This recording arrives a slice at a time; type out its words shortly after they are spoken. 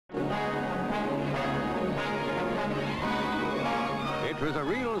It was a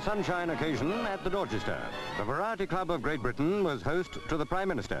real sunshine occasion at the Dorchester. The Variety Club of Great Britain was host to the Prime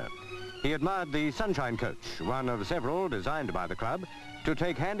Minister. He admired the Sunshine Coach, one of several designed by the club to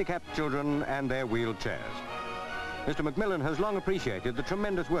take handicapped children and their wheeled chairs. Mr Macmillan has long appreciated the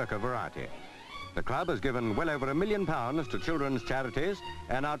tremendous work of Variety. The club has given well over £1 million to children's charities,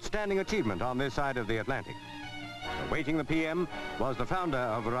 an outstanding achievement on this side of the Atlantic. Awaiting the PM was the founder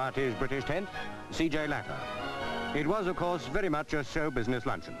of Variety's British tent, C.J. Latta. It was, of course, very much a show business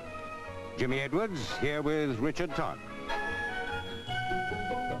luncheon. Jimmy Edwards here with Richard Todd.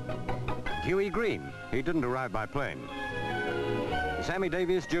 Hughie Green, he didn't arrive by plane. Sammy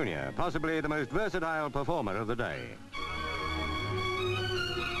Davis Junior, possibly the most versatile performer of the day.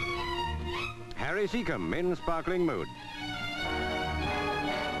 Harry Secombe in sparkling mood.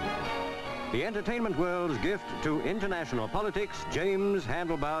 The entertainment world's gift to international politics, James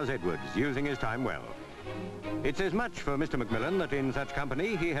Handlebars Edwards, using his time well. It says much for Mr Macmillan that in such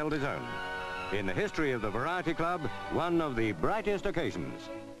company he held his own. In the history of the Variety Club, one of the brightest occasions.